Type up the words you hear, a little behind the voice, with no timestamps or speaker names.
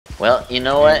Well, you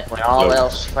know what? When all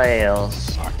else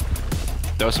fails...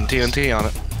 Throw some TNT on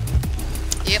it.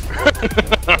 Yep.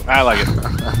 I like it.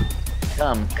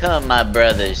 Come, my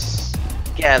brothers.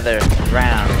 Gather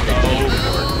round the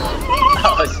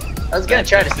I was gonna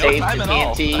try to save the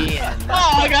TNT. And,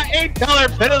 I got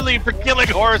 $8 penalty for killing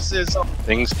horses.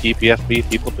 Things TPFB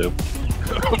people do.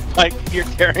 Like you're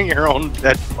carrying your own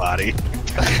dead body.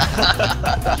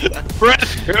 Brett,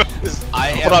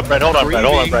 hold on,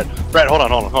 Brett. Brett, hold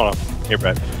on. Here,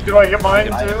 Brett. Do I get mine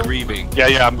too? Grieving.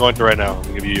 Yeah, I'm going to right now. I'm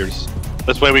gonna give you yours.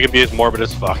 This way we can be as morbid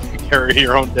as fuck. Carry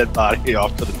your own dead body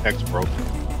off to the next rope.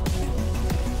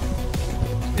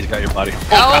 He's got your body.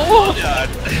 Oh!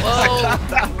 Whoa!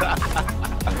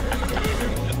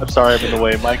 I'm sorry, I'm in the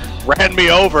way. Mike ran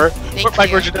me over.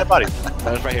 Mike, where's your dead body?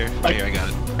 That was right here. Right here, I got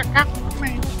it.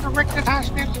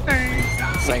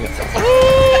 Sang it.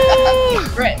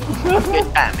 Brett, good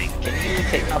timing. Can you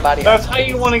take my body That's off? how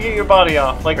you want to get your body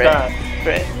off, like Brett, that.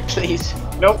 Brett, please.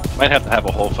 Nope. Might have to have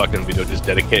a whole fucking video just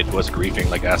dedicated to us griefing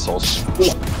like assholes.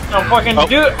 I'm fucking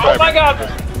dude. Oh my god.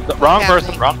 Wrong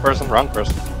person.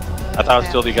 I thought I was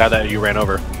still the guy that you ran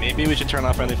over. Maybe we should turn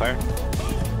off friendly fire.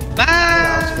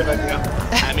 That's a good idea.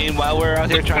 I mean, while we're out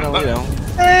here trying to, you know.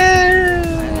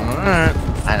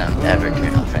 I don't ever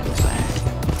turn off friendly fire.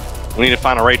 We need to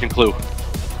find a raging clue.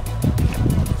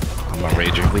 I'm a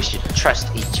rager. We should trust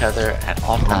each other at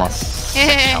all times.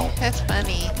 That's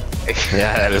funny.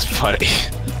 Yeah, that is funny.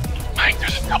 Mike,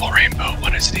 there's a double rainbow.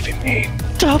 What does it even mean?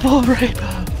 Double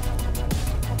rainbow.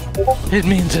 It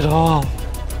means it all.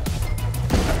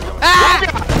 Ah!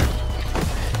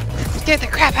 Get the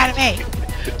crap out of me!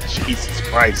 Jesus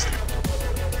Christ.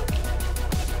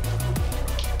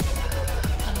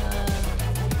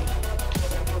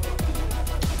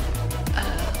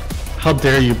 How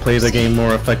dare you play the game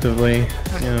more effectively?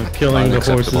 You know, killing the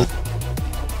horses.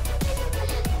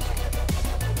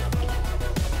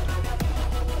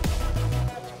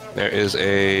 There is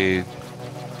a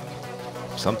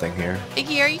something here.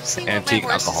 Iggy, are you seeing what my Antique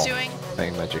horse alcohol is doing?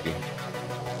 thing, Magicy.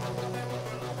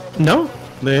 No,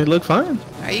 they look fine.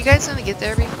 Are you guys gonna get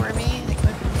there before me?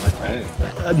 Like,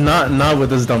 what? Not with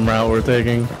this dumb route we're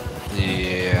taking.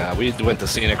 Yeah, we went the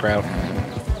scenic route.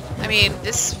 I mean,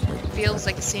 this feels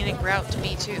like a scenic route to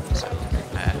me too. So,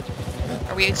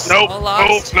 are we Nope, all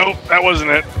lost? nope, that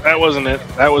wasn't it. That wasn't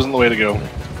the way to go.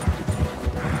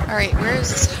 All right, where is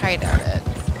this hideout at?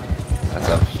 That's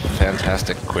a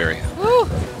fantastic query. Woo!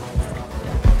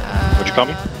 What'd you call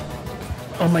me?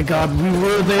 Oh my god, we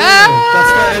were there!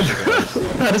 Ah! That's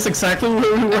that is exactly where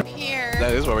we were. I'm here.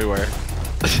 That is where we were.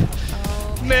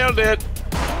 Nailed it.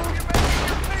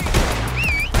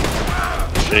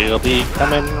 She'll be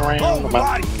coming around the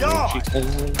mountain when she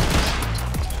comes.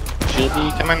 She'll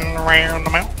be coming around the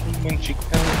mountain when she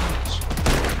comes.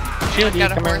 She'll be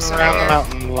got a coming horse around over the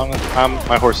mountain long as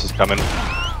my horse is coming.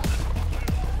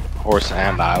 Horse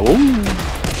and I. Ooh.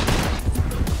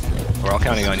 We're all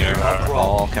counting on you. We're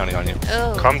all counting on you.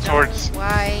 Oh, Come no. towards-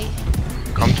 Why?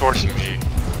 Come towards me.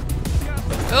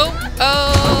 Oh,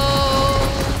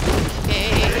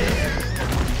 okay.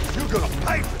 You're gonna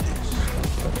pay